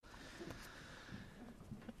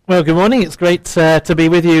Well, good morning. It's great to be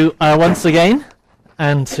with you once again,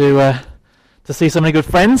 and to see so many good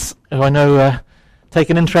friends who I know take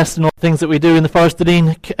an interest in all the things that we do in the Forest of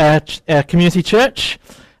Dean Community Church.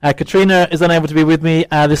 Katrina is unable to be with me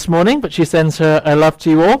this morning, but she sends her love to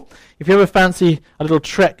you all. If you ever fancy a little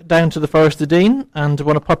trek down to the Forest of Dean and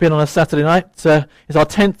want to pop in on a Saturday night, it's our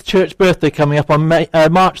 10th church birthday coming up on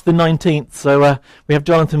March the 19th. So we have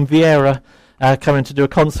Jonathan Vieira coming to do a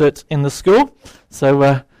concert in the school.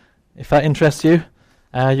 So if that interests you,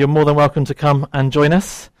 you're more than welcome to come and join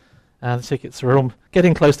us. The tickets are all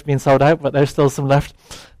getting close to being sold out, but there's still some left.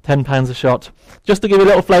 £10 a shot. Just to give you a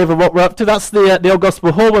little flavour of what we're up to, that's the old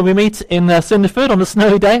Gospel Hall when we meet in Cinderford on a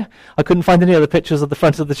snowy day. I couldn't find any other pictures of the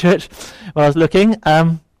front of the church while I was looking.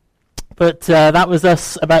 But that was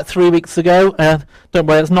us about 3 weeks ago. Don't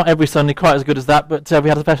worry, it's not every Sunday quite as good as that, but we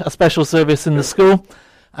had a special service in the school,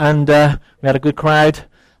 and we had a good crowd.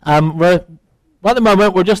 At the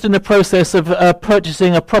moment, we're just in the process of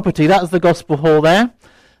purchasing a property. That's the Gospel Hall there.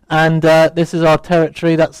 And this is our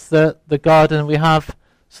territory. That's the garden we have.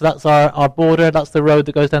 So that's our border. That's the road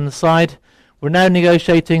that goes down the side. We're now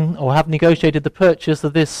negotiating, or have negotiated, the purchase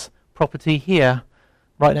of this property here,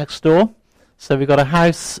 right next door. So we've got a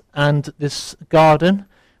house and this garden,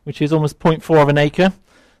 which is almost 0.4 of an acre.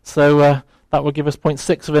 So that will give us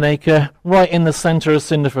 0.6 of an acre, right in the centre of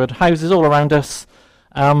Cinderford. Houses all around us.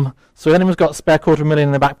 So if anyone's got a spare $250,000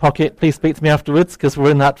 in their back pocket, please speak to me afterwards, because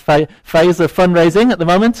we're in that phase of fundraising at the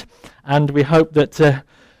moment, and we hope that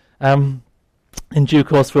in due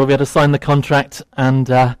course we'll be able to sign the contract and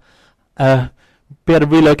be able to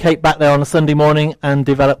relocate back there on a Sunday morning and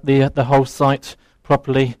develop the whole site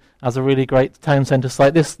properly as a really great town centre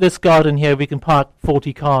site. This garden here, we can park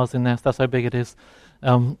 40 cars in there, so that's how big it is.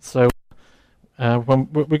 When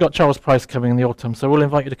we got Charles Price coming in the autumn, so we'll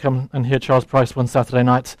invite you to come and hear Charles Price one Saturday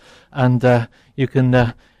night, and you can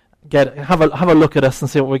have a look at us and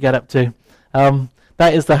see what we get up to.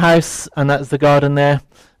 That is the house, and that is the garden there.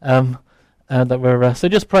 So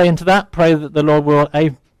just pray into that. Pray that the Lord will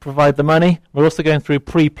provide the money. We're also going through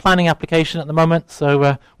pre-planning application at the moment,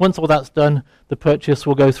 so once all that's done, the purchase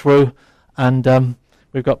will go through, and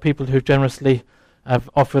we've got people who generously have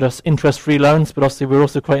offered us interest-free loans, but obviously we're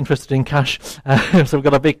also quite interested in cash. So we've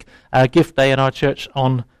got a big gift day in our church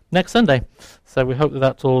on next Sunday. So we hope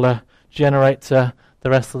that will generate the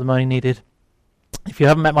rest of the money needed. If you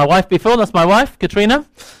haven't met my wife before, that's my wife, Katrina.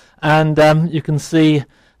 And you can see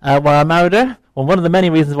why I married her. Well, one of the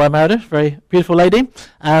many reasons why I married her. Very beautiful lady.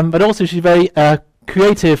 But also she's very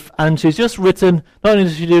creative, and she's just written, not only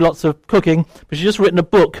does she do lots of cooking, but she's just written a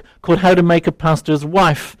book called How to Make a Pastor's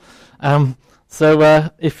Wife. So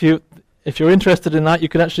if you're interested in that, you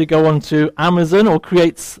can actually go on to Amazon or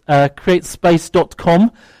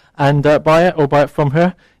createspace.com and buy it, or buy it from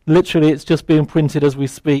her. Literally, it's just being printed as we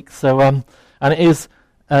speak. So and it is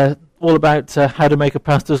all about how to make a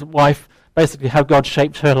pastor's wife, basically how God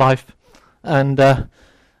shaped her life. And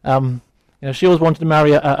she always wanted to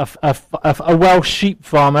marry a Welsh sheep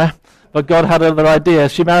farmer, but God had other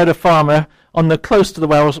ideas. She married a farmer close to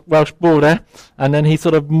the Welsh border, and then he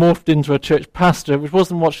sort of morphed into a church pastor, which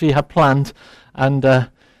wasn't what she had planned, and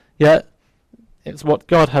it's what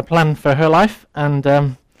God had planned for her life, and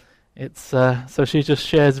so she just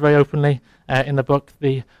shares very openly in the book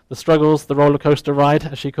the struggles, the roller coaster ride,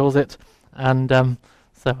 as she calls it, and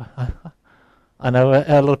so I know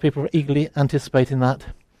a lot of people are eagerly anticipating that.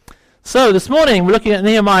 So this morning we're looking at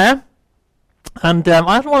Nehemiah. And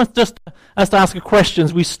I want us to ask a question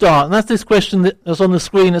as we start, and that's this question that's on the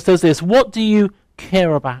screen that says this: what do you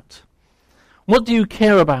care about? What do you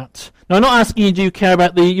care about? Now, I'm not asking you, do you care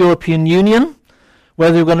about the European Union,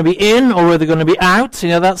 whether you're going to be in or whether you're going to be out?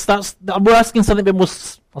 We're asking something a bit more,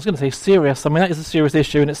 I was going to say serious. I mean, that is a serious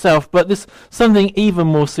issue in itself, but this something even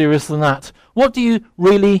more serious than that. What do you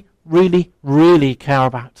really, really, really care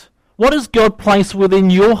about? What has God placed within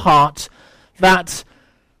your heart that,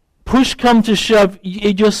 push come to shove,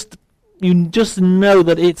 you just know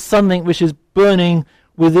that it's something which is burning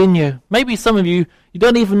within you? Maybe some of you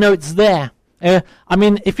don't even know it's there.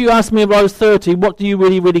 If you asked me when I was 30, what do you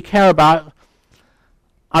really, really care about?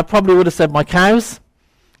 I probably would have said my cows,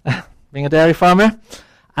 being a dairy farmer.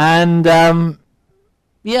 And, I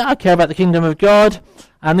care about the kingdom of God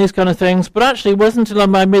and these kind of things. But actually, it wasn't until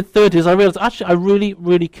my mid-30s I realized, actually, I really,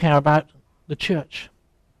 really care about the church.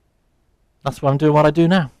 That's why I'm doing what I do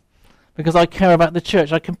now. Because I care about the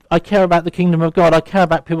church. I care about the kingdom of God. I care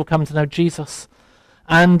about people coming to know Jesus.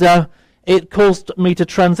 And it caused me to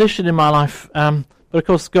transition in my life. But of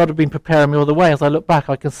course, God had been preparing me all the way. As I look back,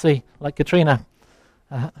 I can see, like Katrina,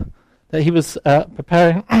 that he was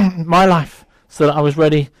preparing my life so that I was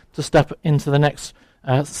ready to step into the next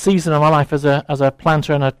season of my life as a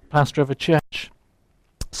planter and a pastor of a church.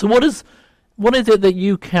 So what is it that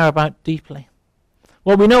you care about deeply?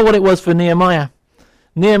 Well, we know what it was for Nehemiah.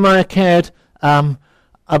 Nehemiah cared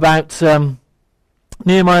about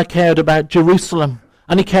Jerusalem,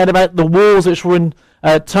 and he cared about the walls which were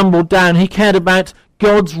tumbled down. He cared about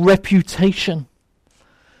God's reputation.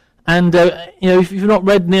 And if you've not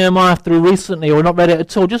read Nehemiah through recently or not read it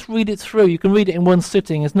at all, just read it through. You can read it in one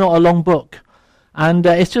sitting. It's not a long book, and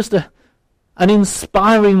it's just an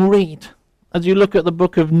inspiring read as you look at the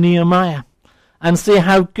book of Nehemiah and see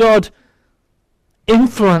how God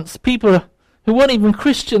influenced people who weren't even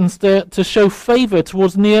Christians to show favor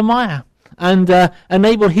towards Nehemiah and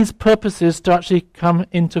enable his purposes to actually come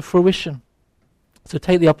into fruition. So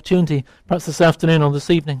take the opportunity, perhaps this afternoon or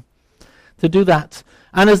this evening, to do that.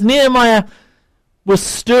 And as Nehemiah was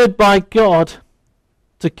stirred by God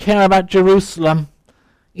to care about Jerusalem,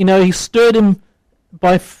 he stirred him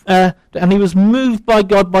and he was moved by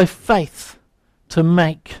God by faith to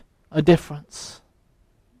make a difference.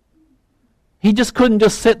 He just couldn't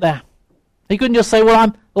just sit there. He couldn't just say,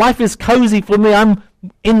 well, life is cozy for me. I'm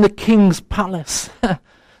in the king's palace,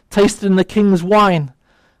 tasting the king's wine.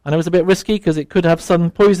 I know it's a bit risky because it could have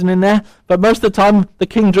some poison in there, but most of the time the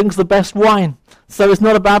king drinks the best wine, so it's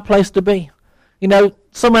not a bad place to be.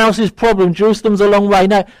 Someone else's problem, Jerusalem's a long way.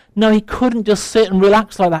 No, he couldn't just sit and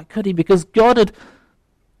relax like that, could he? Because God had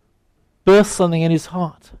birthed something in his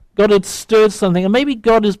heart. God had stirred something, and maybe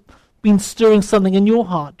God has been stirring something in your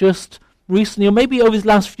heart just recently, or maybe over his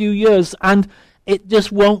last few years, and it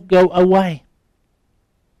just won't go away.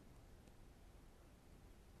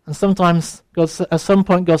 And sometimes, at some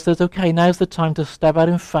point, God says, okay, now's the time to step out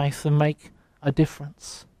in faith and make a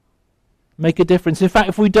difference. Make a difference. In fact,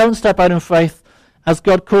 if we don't step out in faith, as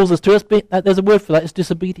God calls us to, there's a word for that, it's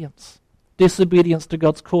disobedience. Disobedience to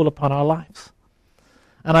God's call upon our lives.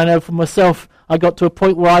 And I know for myself, I got to a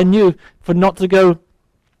point where I knew for not to go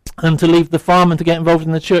and to leave the farm and to get involved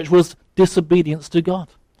in the church was disobedience to God.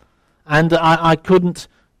 And I couldn't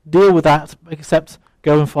deal with that except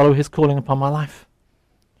go and follow his calling upon my life.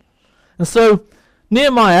 And so,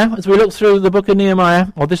 Nehemiah, as we look through the book of Nehemiah,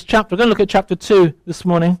 or this chapter, we're going to look at chapter 2 this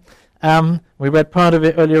morning. We read part of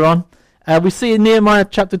it earlier on. We see in Nehemiah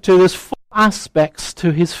chapter 2, there's 4 aspects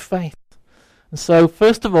to his faith. And so,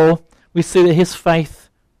 first of all, we see that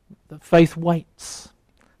that faith waits.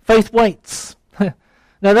 Faith waits.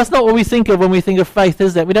 Now, that's not what we think of when we think of faith,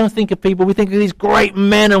 is it? We don't think of people, we think of these great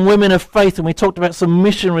men and women of faith, and we talked about some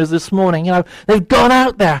missionaries this morning. They've gone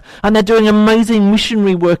out there, and they're doing amazing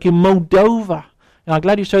missionary work in Moldova. I'm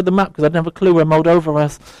glad you showed the map, because I didn't have a clue where Moldova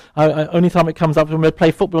was. Only time it comes up when we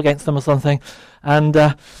play football against them or something. And,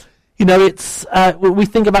 we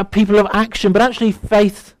think about people of action, but actually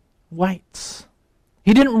faith waits.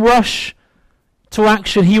 He didn't rush to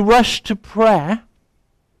action. He rushed to prayer,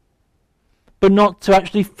 but not to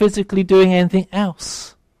actually physically doing anything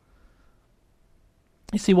else.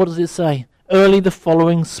 You see, what does it say? Early the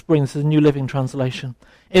following spring, this is a New Living Translation,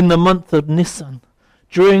 in the month of Nisan,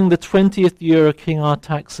 during the 20th year of King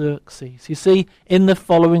Artaxerxes. You see, in the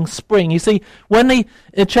following spring. You see, when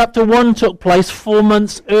chapter 1 took place 4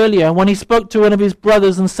 months earlier, when he spoke to one of his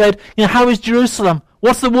brothers and said, how is Jerusalem?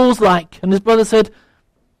 What's the walls like? And his brother said,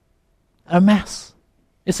 a mess.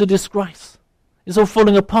 It's a disgrace. It's all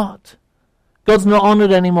falling apart. God's not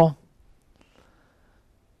honored anymore.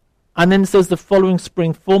 And then it says the following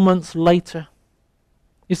spring, 4 months later.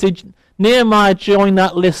 You see, Nehemiah joined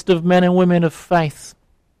that list of men and women of faith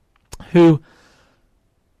who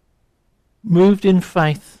moved in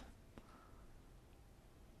faith,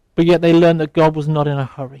 but yet they learned that God was not in a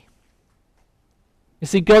hurry. You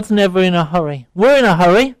see, God's never in a hurry. We're in a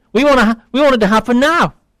hurry. We want it to happen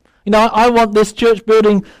now. I want this church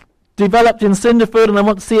building developed in Cinderford, and I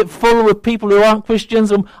want to see it full with people who aren't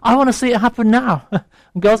Christians, and I want to see it happen now.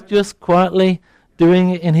 And God's just quietly doing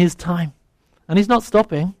it in his time. And he's not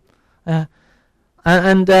stopping. We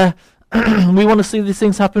want to see these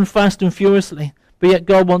things happen fast and furiously, but yet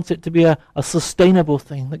God wants it to be a sustainable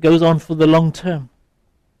thing that goes on for the long term.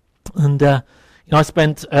 And I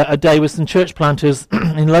spent a day with some church planters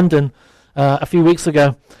in London a few weeks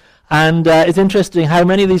ago, and it's interesting how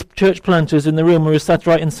many of these church planters in the room were sat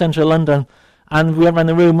right in central London, and we went around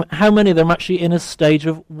the room, how many of them are actually in a stage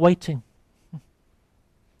of waiting?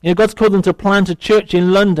 God's called them to plant a church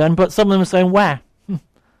in London, but some of them are saying, where?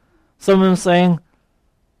 Some of them are saying,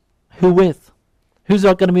 who with? Who's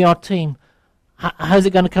going to be our team? How's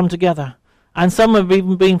it going to come together? And some have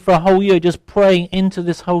even been for a whole year just praying into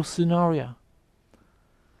this whole scenario.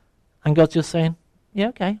 And God's just saying, yeah,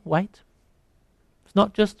 okay, wait. It's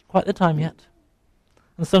not just quite the time yet.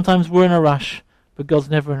 And sometimes we're in a rush, but God's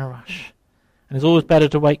never in a rush. And it's always better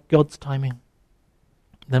to wait God's timing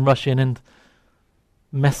than rush in and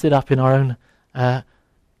mess it up in our own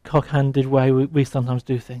cock-handed way we sometimes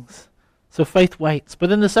do things. So faith waits. But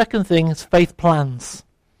then the second thing is faith plans.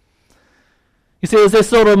 You see, there's this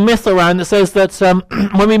sort of myth around that says that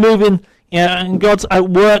when we move in, and God's at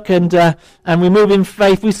work and we move in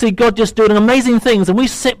faith, we see God just doing amazing things, and we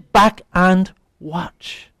sit back and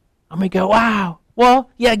watch. And we go, wow. Well,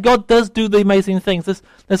 yeah, God does do the amazing things.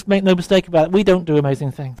 Let's make no mistake about it. We don't do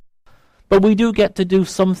amazing things. But we do get to do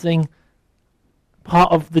something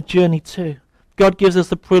part of the journey too. God gives us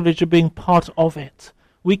the privilege of being part of it.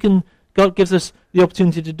 God gives us the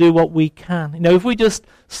opportunity to do what we can. If we just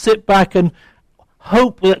sit back and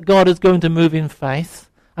hope that God is going to move in faith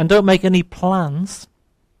and don't make any plans,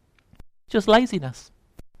 it's just laziness.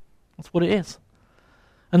 That's what it is.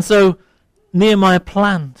 And so Nehemiah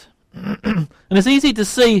planned. And it's easy to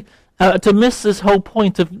see, to miss this whole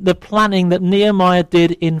point of the planning that Nehemiah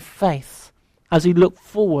did in faith as he looked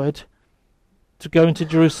forward to going to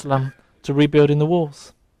Jerusalem to rebuilding the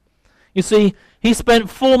walls. You see, he spent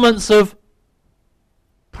 4 months of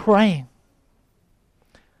praying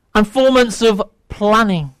and 4 months of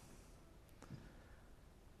planning.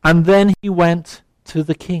 And then he went to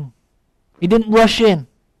the king. He didn't rush in.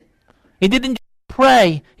 He didn't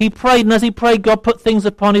pray. He prayed, and as he prayed, God put things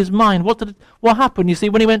upon his mind. What happened? You see,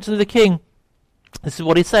 when he went to the king, this is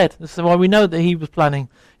what he said. This is why we know that he was planning.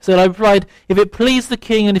 He said, I replied, if it please the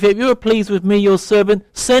king, and if you are pleased with me, your servant,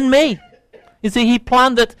 send me. You see, he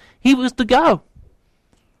planned that he was to go.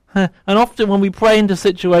 And often when we pray into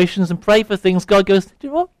situations and pray for things, God goes, do you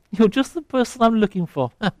know what? You're just the person I'm looking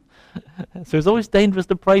for. So it's always dangerous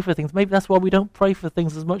to pray for things. Maybe that's why we don't pray for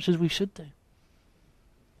things as much as we should do.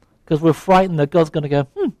 Because we're frightened that God's going to go,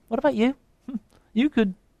 what about you? You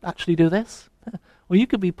could actually do this. Or you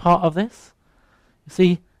could be part of this. You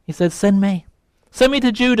see, he said, send me. Send me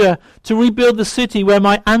to Judah to rebuild the city where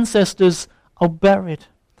my ancestors are buried.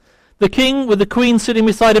 The king, with the queen sitting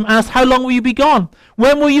beside him, asked, how long will you be gone?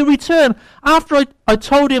 When will you return? After I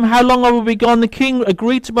told him how long I will be gone, the king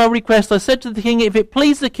agreed to my request. I said to the king, if it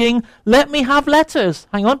please the king, let me have letters.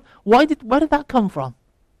 Hang on, where did that come from?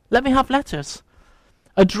 Let me have letters.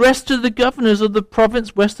 Addressed to the governors of the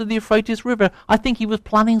province west of the Euphrates River. I think he was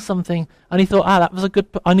planning something, and he thought, that was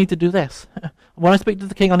I need to do this. When I speak to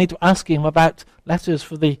the king, I need to ask him about letters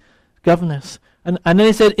for the governors. And then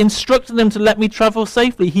he said, instructing them to let me travel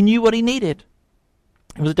safely. He knew what he needed.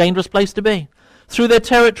 It was a dangerous place to be. Through their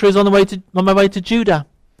territories on my way to Judah.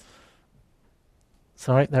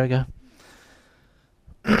 Sorry, there we go.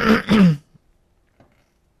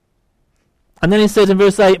 And then he says in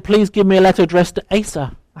verse 8, please give me a letter addressed to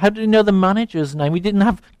Asa. How did he know the manager's name? We didn't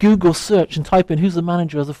have Google search and type in who's the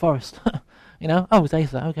manager of the forest. It's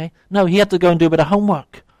Asa, okay. No, he had to go and do a bit of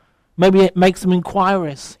homework. Maybe make some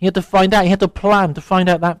inquiries. He had to find out. He had to plan to find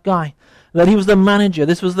out that guy. That he was the manager.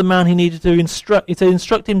 This was the man he needed to instruct. He said,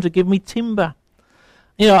 instruct him to give me timber.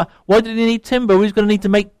 Why did he need timber? Well, he was going to need to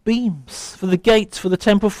make beams for the gates, for the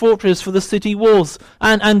temple fortress, for the city walls.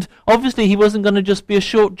 And obviously he wasn't going to just be a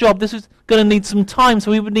short job. This was going to need some time,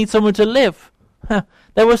 so he would need somewhere to live.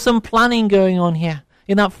 There was some planning going on here.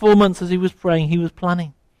 In that 4 months as he was praying, he was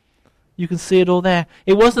planning. You can see it all there.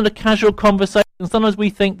 It wasn't a casual conversation. Sometimes we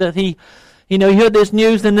think that he heard this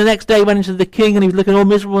news, then the next day he went into the king and he was looking all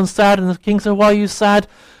miserable and sad, and the king said, why are you sad?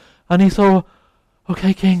 And he thought,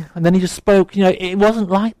 okay, king. And then he just spoke. It wasn't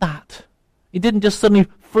like that. It didn't just suddenly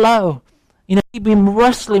flow. He'd been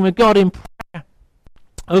wrestling with God in prayer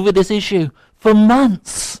over this issue for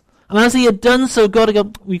months. And as he had done so, God had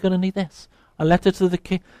gone, we're going to need this. A letter to the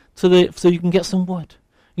king, so you can get some wood.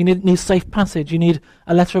 You need safe passage. You need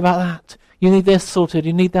a letter about that. You need this sorted.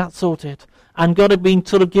 You need that sorted. And God had been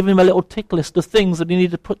sort of giving him a little tick list of things that he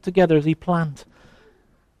needed to put together as he planned.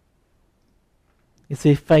 You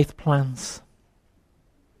see, faith plans.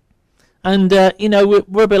 And,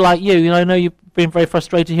 we're a bit like you. I know you've been very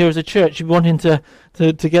frustrated here as a church. You're wanting to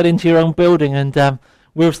get into your own building. And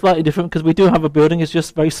we're slightly different because we do have a building. It's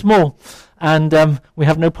just very small. And we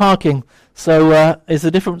have no parking. So it's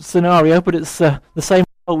a different scenario, but it's the same.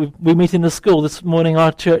 We meet in the school. This morning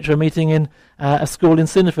our church are meeting in a school in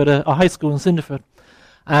Cinderford, a high school in Cinderford.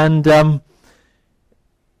 And,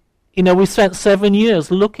 we spent 7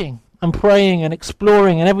 years looking and praying and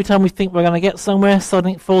exploring, and every time we think we're going to get somewhere,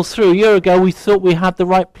 something falls through. A year ago we thought we had the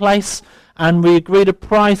right place, and we agreed a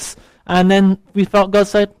price, and then we felt God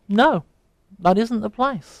said, no, that isn't the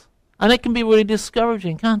place. And it can be really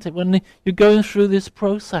discouraging, can't it, when you're going through this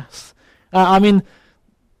process.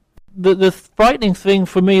 The frightening thing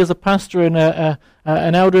for me as a pastor in a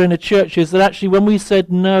an elder in a church, is that actually when we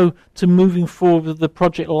said no to moving forward with the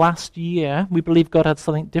project last year, we believe God had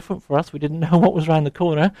something different for us. We didn't know what was around the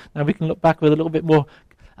corner. Now we can look back with a little bit more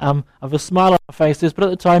of a smile on our faces. But at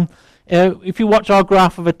the time, if you watch our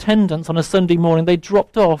graph of attendance on a Sunday morning, they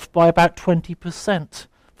dropped off by about 20%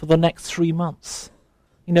 for the next 3 months.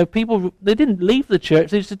 People, they didn't leave the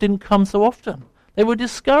church, they just didn't come so often. They were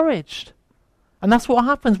discouraged. And that's what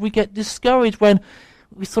happens. We get discouraged when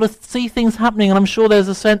we sort of see things happening, and I'm sure there's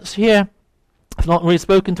a sense here. I've not really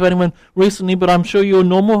spoken to anyone recently, but I'm sure you're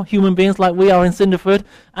normal human beings like we are in Cinderford,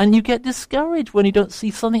 and you get discouraged when you don't see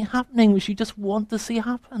something happening which you just want to see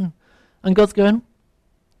happen. And God's going,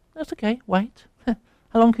 that's okay, wait.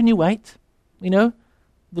 How long can you wait? The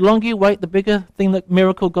longer you wait, the bigger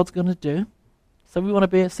miracle God's going to do. So we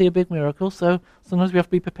want to see a big miracle, so sometimes we have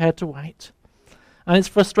to be prepared to wait. And it's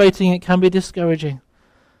frustrating, it can be discouraging.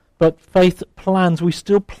 But faith plans, we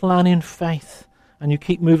still plan in faith, and you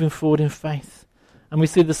keep moving forward in faith. And we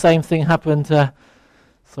see the same thing happen to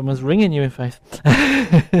someone's ringing you in faith.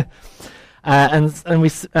 and we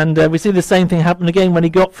see the same thing happen again when he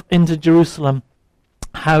got into Jerusalem,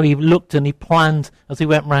 how he looked and he planned as he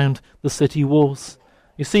went round the city walls.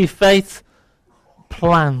 You see, faith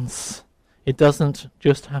plans. It doesn't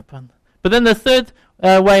just happen. But then the third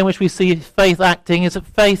way in which we see faith acting is that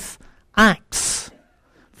faith acts.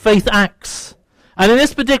 Faith acts. And in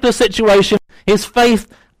this particular situation, his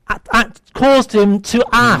faith caused him to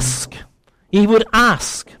ask. He would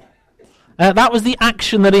ask. That was the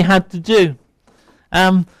action that he had to do.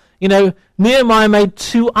 Nehemiah made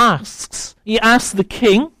 2 asks. He asked the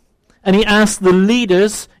king, and he asked the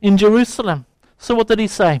leaders in Jerusalem. So what did he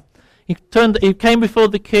say? He came before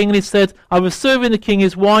the king and he said, I was serving the king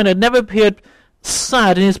his wine. I'd never appeared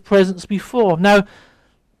sad in his presence before. Now,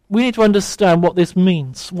 we need to understand what this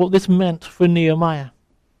means, what this meant for Nehemiah.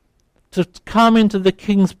 To come into the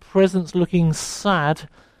king's presence looking sad,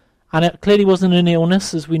 and it clearly wasn't an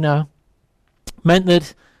illness, as we know, meant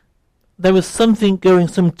that there was some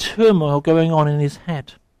turmoil going on in his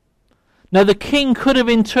head. Now, the king could have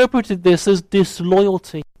interpreted this as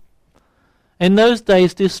disloyalty. In those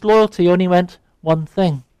days, disloyalty only meant one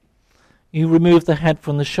thing. You remove the head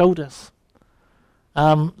from the shoulders.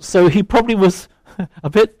 So he probably was a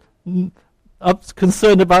bit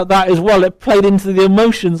concerned about that as well. It played into the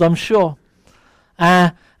emotions, I'm sure.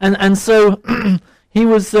 And so he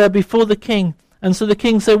was before the king. And so the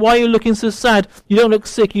king said, why are you looking so sad? You don't look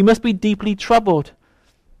sick. You must be deeply troubled.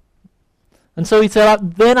 And so he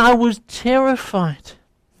said, then I was terrified.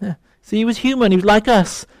 See, he was human. He was like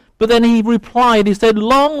us. But then he replied, he said,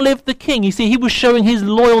 long live the king. You see, he was showing his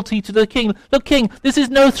loyalty to the king. Look, king, this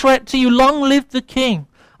is no threat to you. Long live the king.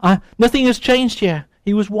 Nothing has changed here.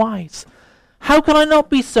 He was wise. How can I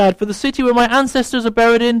not be sad? For the city where my ancestors are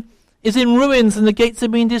buried in is in ruins, and the gates are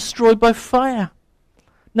being destroyed by fire.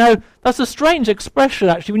 Now, that's a strange expression,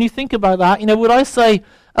 actually, when you think about that. Would I say,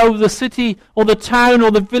 oh, the city or the town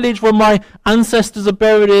or the village where my ancestors are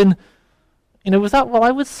buried in, was that what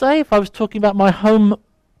I would say if I was talking about my home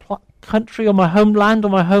country or my homeland or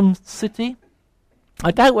my home city?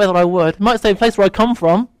 I doubt whether I would. I might say a place where I come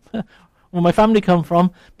from, where my family come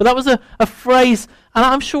from, but that was a phrase, and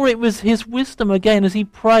I'm sure it was his wisdom again as he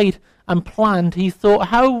prayed and planned. He thought,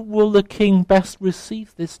 how will the king best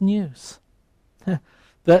receive this news?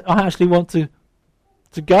 That I actually want to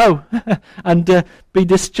go and be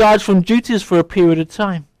discharged from duties for a period of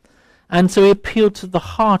time. And so he appealed to the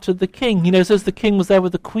heart of the king. It says the king was there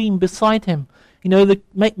with the queen beside him. Maybe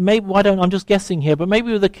I'm just guessing here, but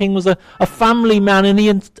maybe the king was a family man, and he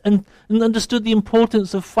and understood the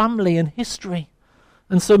importance of family and history,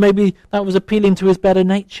 and so maybe that was appealing to his better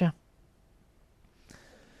nature.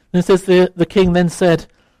 And it says the king then said,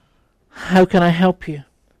 "How can I help you?"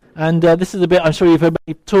 And this is a bit I'm sure you've heard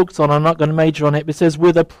many talks on. I'm not going to major on it, but it says,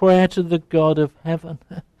 "With a prayer to the God of heaven."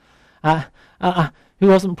 Who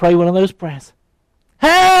doesn't pray one of those prayers?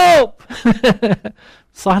 Help!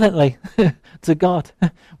 Silently to God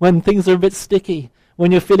when things are a bit sticky,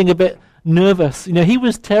 when you're feeling a bit nervous. He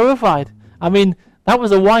was terrified. I mean, that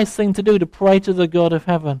was a wise thing to do, to pray to the God of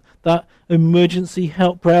heaven, that emergency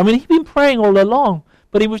help prayer. I mean, he'd been praying all along,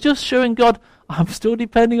 but he was just showing God, I'm still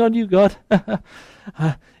depending on you, God.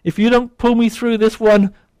 If you don't pull me through this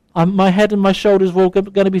one, my head and my shoulders are all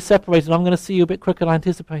going to be separated. I'm going to see you a bit quicker than I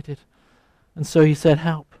anticipated. And so he said,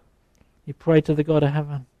 help. He prayed to the God of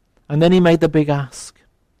heaven. And then he made the big ask.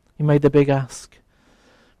 He made the big ask,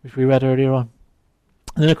 which we read earlier on.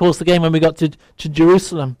 And then, of course, again, when we got to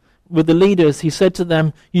Jerusalem with the leaders, he said to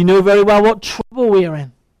them, you know very well what trouble we are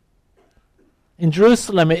in. In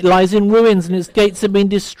Jerusalem, it lies in ruins and its gates have been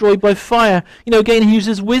destroyed by fire. Again, he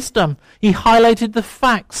uses wisdom. He highlighted the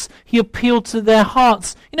facts. He appealed to their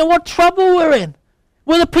hearts. What trouble we're in?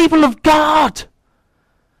 We're the people of God.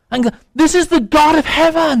 And this is the God of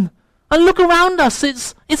heaven. And look around us.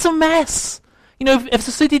 It's a mess. If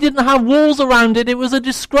the city didn't have walls around it, it was a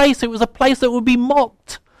disgrace. It was a place that would be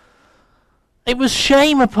mocked. It was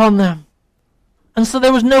shame upon them. And so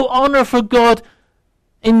there was no honor for God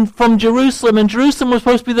from Jerusalem, and Jerusalem was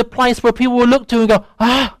supposed to be the place where people would look to and go,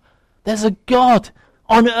 there's a God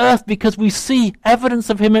on earth, because we see evidence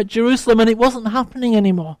of him at Jerusalem, and it wasn't happening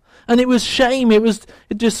anymore. And it was shame, it was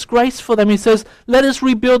a disgrace for them. He says, let us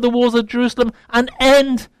rebuild the walls of Jerusalem and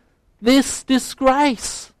end this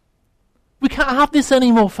disgrace. We can't have this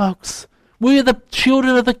anymore, folks. We're the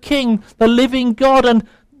children of the King, the living God, and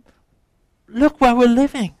look where we're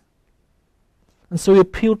living. And so he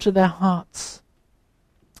appealed to their hearts.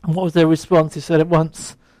 And what was their response? He said at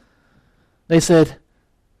once, they said,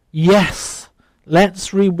 yes,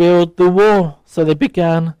 let's rebuild the wall. So they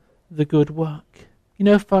began the good work.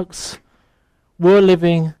 Folks, we're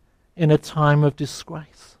living in a time of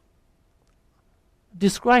disgrace.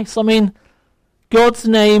 Disgrace. God's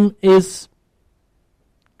name is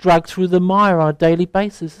dragged through the mire on a daily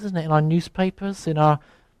basis, isn't it? In our newspapers, in our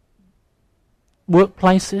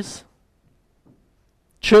workplaces.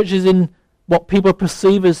 Churches in what people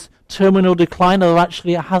perceive as terminal decline, although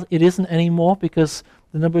actually it isn't anymore, because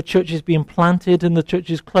the number of churches being planted and the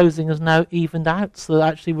churches closing has now evened out. So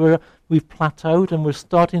actually we've plateaued and we're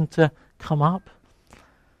starting to come up.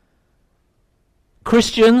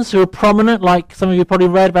 Christians who are prominent, like some of you probably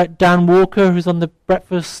read about Dan Walker, who's on the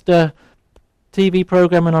breakfast TV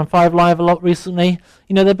program and on 5 Live a lot recently,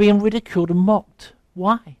 they're being ridiculed and mocked.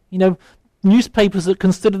 Why? Newspapers that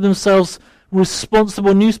consider themselves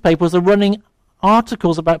responsible newspapers are running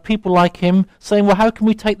articles about people like him saying, well, how can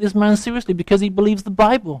we take this man seriously because he believes the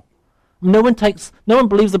Bible? No one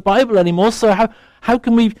believes the Bible anymore, so how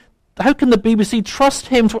can the BBC trust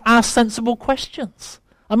him to ask sensible questions?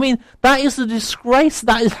 That is a disgrace.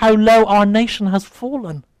 That is how low our nation has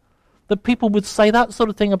fallen. That people would say that sort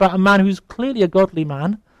of thing about a man who's clearly a godly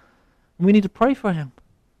man, and we need to pray for him.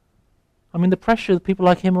 The pressure that people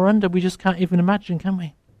like him are under, we just can't even imagine, can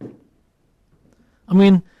we?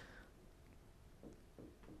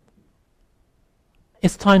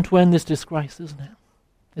 It's time to end this disgrace, isn't it?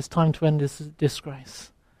 It's time to end this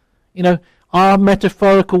disgrace. Our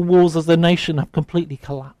metaphorical walls as a nation have completely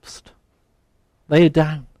collapsed. They are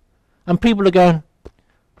down. And people are going,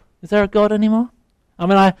 is there a God anymore?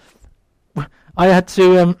 I had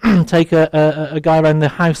to take a guy around the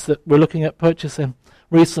house that we're looking at purchasing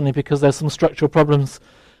recently because there's some structural problems.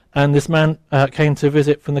 And this man came to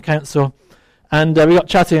visit from the council. And we got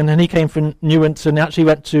chatting, and he came from Newent, and he actually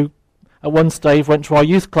went to our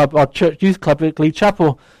youth club, our church youth club at Glebe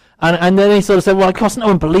Chapel. And then he sort of said, well, of course no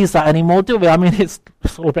one believes that anymore, do we? It's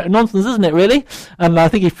all a bit of nonsense, isn't it, really? And I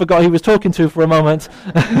think he forgot who he was talking to for a moment.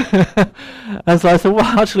 And so I said, well,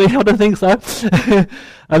 actually, I don't think so.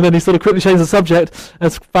 And then he sort of quickly changed the subject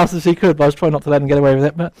as fast as he could, but I was trying not to let him get away with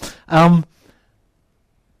it. But,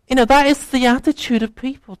 that is the attitude of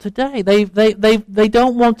people today. They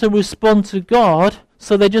don't want to respond to God,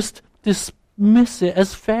 so they just dismiss it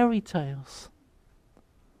as fairy tales.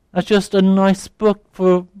 As just a nice book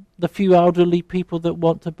for the few elderly people that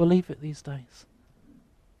want to believe it these days.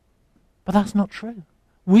 But that's not true.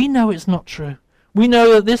 We know it's not true. We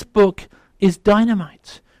know that this book is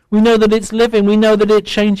dynamite. We know that it's living. We know that it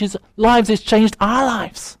changes lives. It's changed our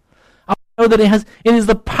lives. I know that it is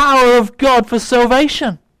the power of God for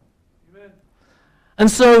salvation. Amen.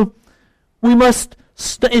 And so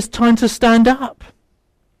it's time to stand up.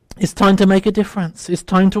 It's time to make a difference. It's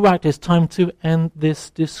time to act. It's time to end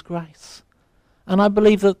this disgrace. And I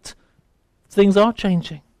believe that things are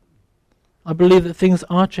changing.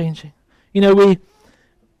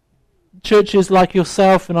 Churches like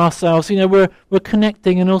yourself and ourselves, we're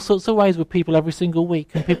connecting in all sorts of ways with people every single week,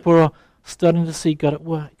 and people are starting to see God at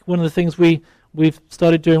work. One of the things we've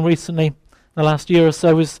started doing recently, the last year or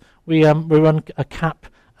so, is we run a CAP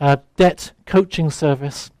debt coaching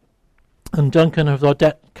service. And Duncan, who's our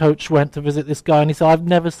debt coach, went to visit this guy, and he said, I've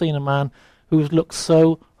never seen a man who's looked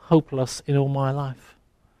so hopeless in all my life.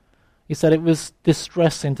 He said it was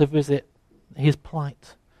distressing to visit his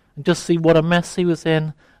plight and just see what a mess he was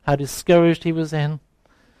in, how discouraged he was in,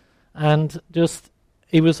 and just,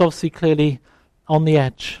 he was obviously clearly on the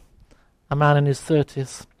edge, a man in his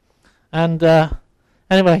 30s. And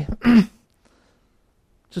anyway,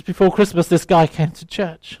 just before Christmas, this guy came to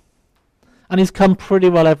church. And he's come pretty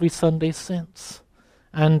well every Sunday since.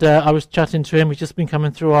 And I was chatting to him. He's just been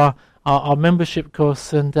coming through our membership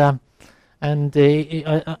course, and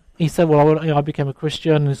he said, well, I became a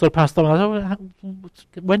Christian, and he sort of passed on. I said, well,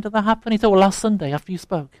 when did that happen? He said, well, last Sunday after you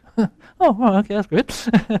spoke. Oh, well, okay, that's good.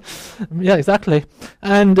 Yeah, exactly.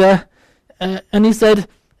 And he said,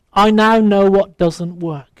 I now know what doesn't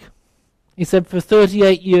work. He said, for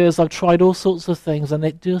 38 years I've tried all sorts of things, and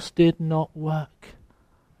it just did not work.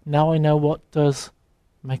 Now I know what does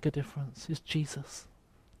make a difference. It's Jesus.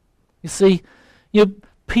 You see,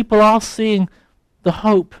 people are seeing the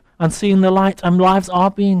hope and seeing the light, and lives are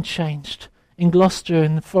being changed in Gloucester,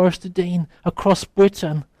 in Forest of Dean, across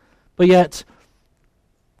Britain. But yet,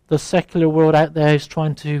 the secular world out there is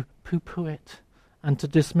trying to poo-poo it and to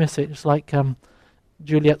dismiss it. It's like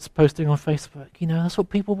Juliet's posting on Facebook. That's what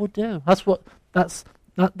people will do. That's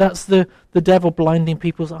the devil blinding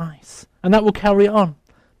people's eyes, and that will carry on.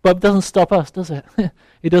 But it doesn't stop us, does it?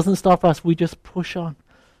 It doesn't stop us. We just push on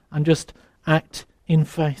and just act in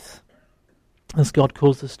faith, as God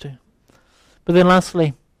calls us to. But then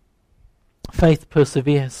lastly, faith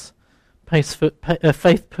perseveres.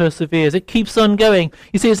 Faith perseveres. It keeps on going.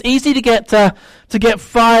 You see, it's easy to get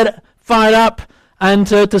fired up and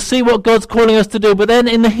to see what God's calling us to do, but then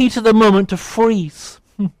in the heat of the moment to freeze.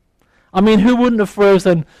 I mean, who wouldn't have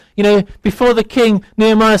frozen? Before the king,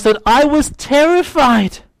 Nehemiah said, I was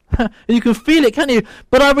terrified. You can feel it, can't you?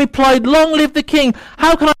 But I replied, long live the king.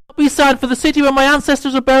 How can I not be sad? For the city where my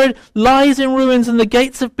ancestors are buried lies in ruins, and the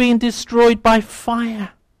gates have been destroyed by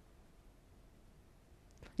fire.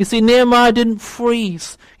 You see, Nehemiah didn't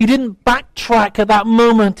freeze. He didn't backtrack at that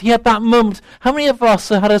moment. He had that moment. How many of us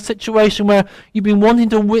have had a situation where you've been wanting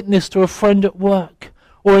to witness to a friend at work,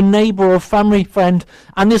 or a neighbour or a family friend,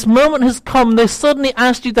 and this moment has come, they suddenly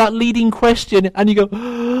asked you that leading question, and you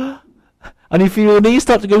go, and you feel your knees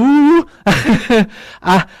start to go, ooh,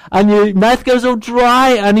 and your mouth goes all dry,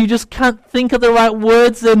 and you just can't think of the right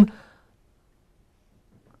words, and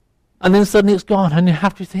then suddenly it's gone, and you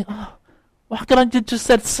have to think, oh, why could I just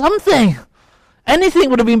said something? Anything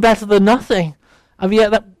would have been better than nothing. And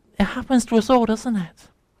yet it happens to us all, doesn't it?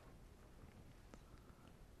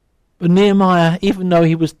 But Nehemiah, even though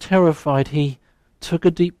he was terrified, he took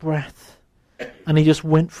a deep breath and he just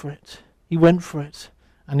went for it. He went for it,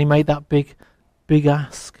 and he made that big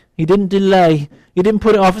ask. He didn't delay. He didn't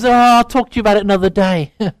put it off. He said, I'll talk to you about it another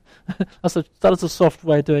day. That is a soft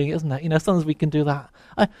way of doing it, isn't it? Sometimes we can do that.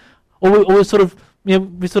 Or we sort of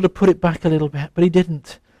put it back a little bit, but he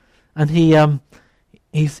didn't. And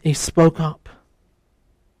he spoke up,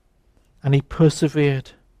 and he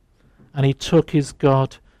persevered, and he took his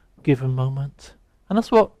God-given moment. And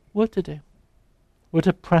that's what we're to do. We're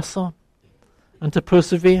to press on and to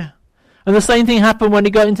persevere. And the same thing happened when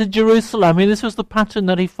he got into Jerusalem. I mean, this was the pattern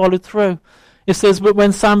that he followed through. It says, but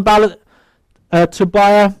when Sanballat,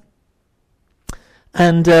 Tobiah,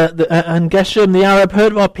 and Geshem the Arab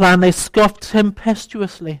heard of our plan, they scoffed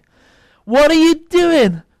tempestuously. What are you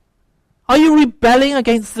doing? Are you rebelling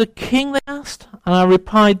against the king, they asked? And I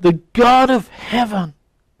replied, the God of heaven.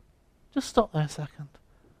 Just stop there a second.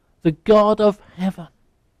 The God of heaven.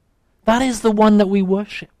 That is the one that we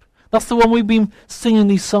worship. That's the one we've been singing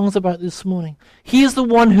these songs about this morning. He is the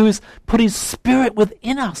one who has put his spirit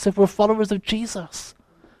within us if we're followers of Jesus.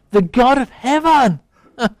 The God of heaven.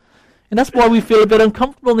 And that's why we feel a bit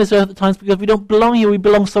uncomfortable on this earth at times, because we don't belong here, we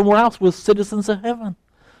belong somewhere else. We're citizens of heaven.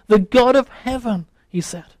 The God of heaven, he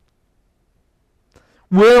said,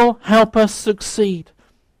 will help us succeed.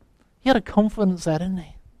 He had a confidence there, didn't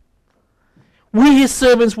he? We, his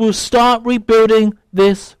servants, will start rebuilding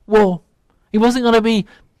this wall. He wasn't going to be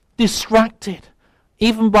distracted,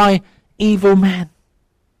 even by evil men.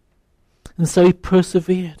 And so he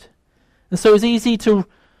persevered. And so it's easy to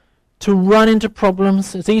run into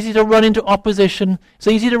problems. It's easy to run into opposition. It's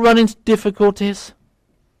easy to run into difficulties.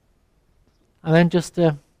 And then just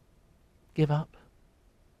give up.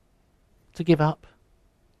 To give up.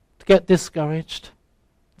 To get discouraged.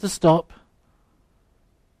 To stop.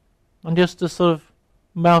 And just to sort of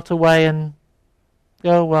melt away and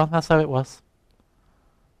go, well, that's how it was.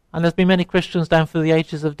 And there's been many Christians down through the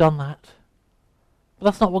ages have done that. But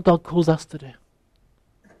that's not what God calls us to do.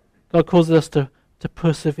 God calls us to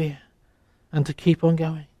persevere and to keep on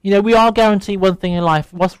going. We are guaranteed one thing in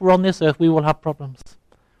life. Whilst we're on this earth, we will have problems.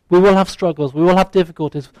 We will have struggles. We will have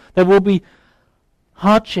difficulties. There will be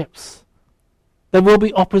hardships. There will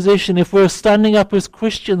be opposition. If we're standing up as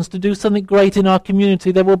Christians to do something great in our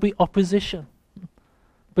community, there will be opposition.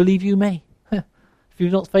 Believe you me. If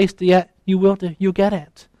you've not faced it yet, you will do. You'll get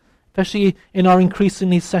it. Especially in our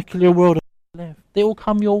increasingly secular world we live. They all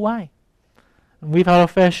come your way. And we've had our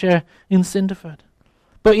fair share in Cinderford.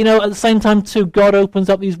 But, at the same time, too, God opens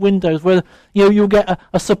up these windows where, you'll get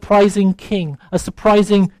a surprising king, a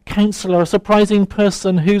surprising counselor, a surprising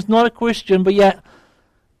person who's not a Christian, but yet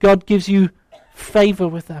God gives you favor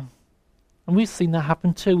with them. And we've seen that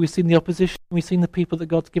happen too. We've seen the opposition. We've seen the people that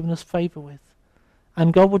God's given us favor with.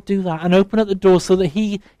 And God would do that and open up the door so that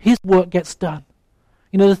his work gets done.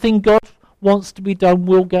 The thing God wants to be done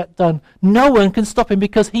will get done. No one can stop him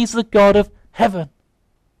because he's the God of heaven.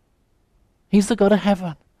 He's the God of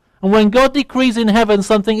heaven. And when God decrees in heaven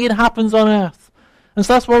something, it happens on earth. And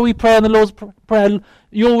so that's why we pray in the Lord's Prayer,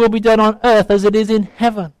 your will be done on earth as it is in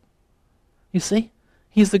heaven. You see?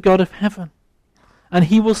 He's the God of heaven. And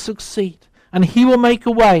he will succeed. And he will make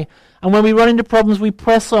a way. And when we run into problems, we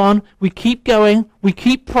press on, we keep going, we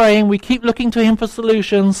keep praying, we keep looking to him for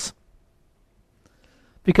solutions.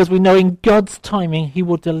 Because we know in God's timing, he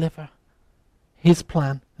will deliver his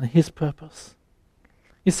plan and his purpose.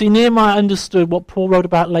 You see, Nehemiah understood what Paul wrote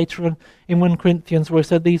about later in 1 Corinthians, where he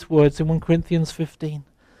said these words in 1 Corinthians 15.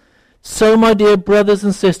 So, my dear brothers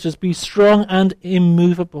and sisters, be strong and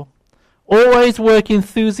immovable. Always work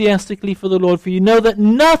enthusiastically for the Lord, for you know that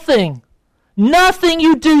nothing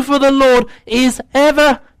you do for the Lord is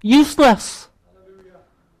ever useless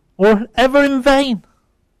or ever in vain.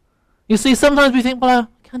 You see, sometimes we think, well,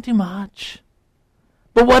 I can't do much.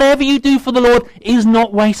 But whatever you do for the Lord is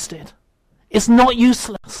not wasted. It's not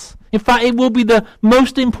useless. In fact, it will be the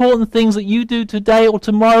most important things that you do today or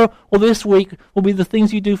tomorrow or this week will be the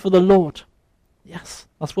things you do for the Lord. Yes,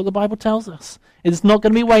 that's what the Bible tells us. It's not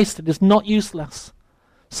going to be wasted. It's not useless.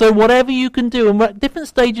 So whatever you can do, and we're at different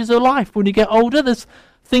stages of life. When you get older, there's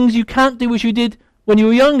things you can't do which you did when you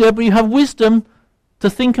were younger, but you have wisdom to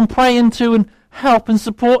think and pray into and help and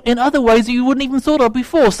support in other ways that you wouldn't even thought of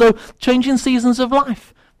before. So changing seasons of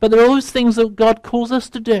life. But there are always things that God calls us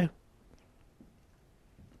to do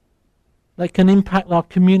that can impact our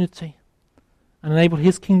community and enable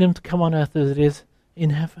his kingdom to come on earth as it is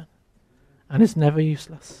in heaven. And it's never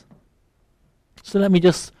useless. So let me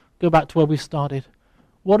just go back to where we started.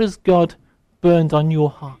 What has God burned on your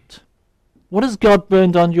heart? What has God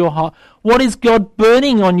burned on your heart? What is God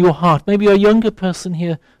burning on your heart? Maybe you're a younger person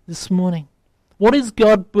here this morning. What is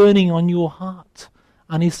God burning on your heart?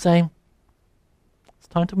 And he's saying, it's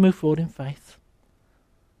time to move forward in faith.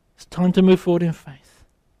 It's time to move forward in faith.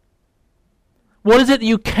 What is it that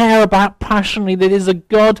you care about passionately that is a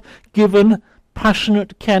God-given,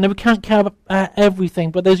 passionate care? Now, we can't care about everything,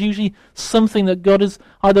 but there's usually something that God has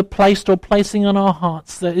either placed or placing on our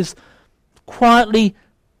hearts that is quietly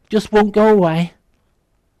just won't go away.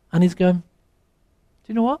 And he's going, do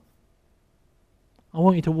you know what? I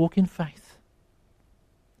want you to walk in faith.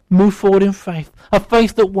 Move forward in faith. A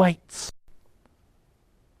faith that waits.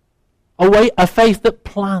 A faith that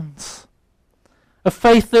plans. A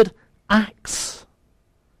faith that acts.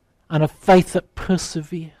 And a faith that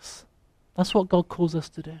perseveres. That's what God calls us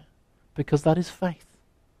to do. Because that is faith.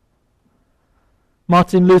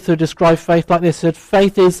 Martin Luther described faith like this. He said,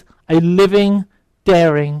 faith is a living,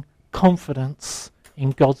 daring confidence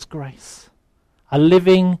in God's grace. A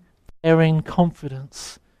living, daring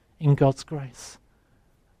confidence in God's grace.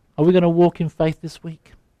 Are we going to walk in faith this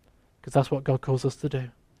week? Because that's what God calls us to do.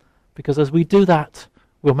 Because as we do that,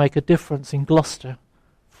 we'll make a difference in Gloucester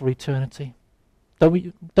for eternity. Don't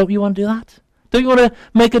you want to do that? Don't you want to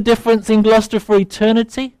make a difference in Gloucester for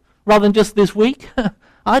eternity rather than just this week?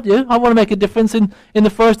 I do. I want to make a difference in the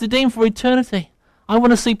Forest of Dean for eternity. I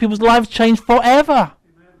want to see people's lives change forever.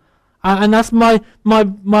 And that's my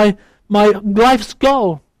life's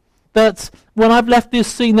goal. That when I've left this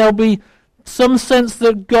scene, there'll be some sense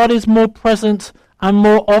that God is more present and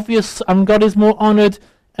more obvious, and God is more honoured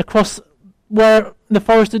across where the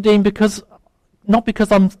Forest of Dean, because not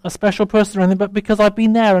because I'm a special person or anything, but because I've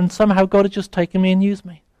been there and somehow God has just taken me and used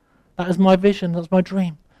me. That is my vision. That's my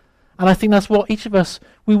dream. And I think that's what each of us,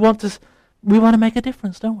 we want to make a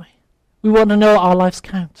difference, don't we? We want to know our lives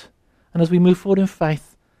count. And as we move forward in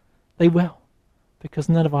faith, they will. Because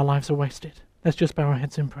none of our lives are wasted. Let's just bow our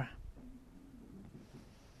heads in prayer.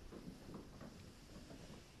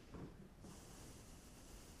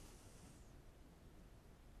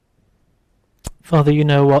 Father, you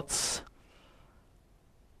know what's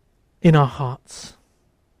in our hearts.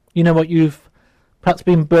 You know what you've perhaps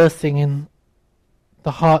been birthing in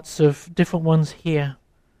the hearts of different ones here.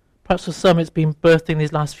 Perhaps for some it's been birthing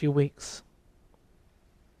these last few weeks.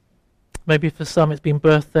 Maybe for some it's been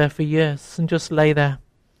birthed there for years and just lay there.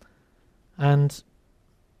 And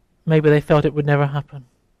maybe they felt it would never happen.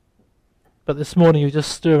 But this morning you're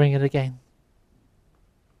just stirring it again.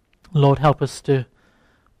 Lord, help us to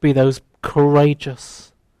be those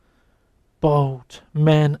courageous, bold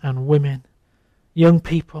men and women young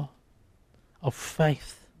people of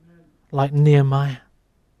faith like Nehemiah.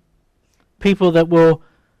 People that will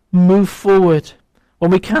move forward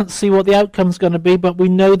when we can't see what the outcome's going to be, but we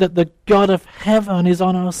know that the God of heaven is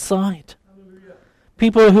on our side. Hallelujah.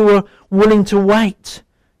 People who are willing to wait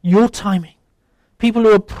your timing. People who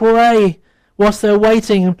will pray whilst they're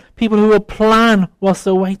waiting, and people who will plan whilst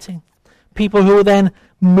they're waiting. People who will then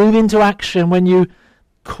move into action when you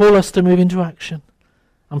call us to move into action.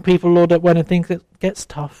 And people, Lord, that when things gets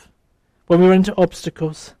tough, when we run into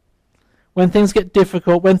obstacles, when things get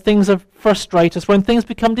difficult, when things frustrate us, when things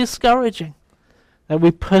become discouraging, that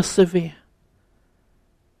we persevere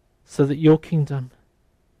so that your kingdom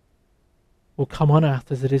will come on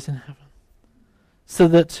earth as it is in heaven. So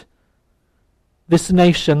that this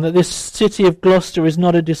nation, that this city of Gloucester is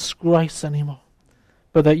not a disgrace anymore,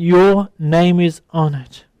 but that your name is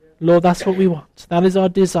honoured. Lord, that's what we want. That is our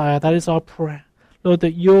desire. That is our prayer. Lord,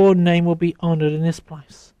 that your name will be honoured in this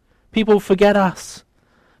place. People forget us,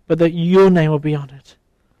 but that your name will be honoured.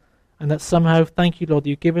 And that somehow, thank you, Lord, that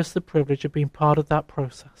you give us the privilege of being part of that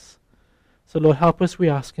process. So, Lord, help us, we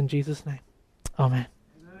ask, in Jesus' name. Amen.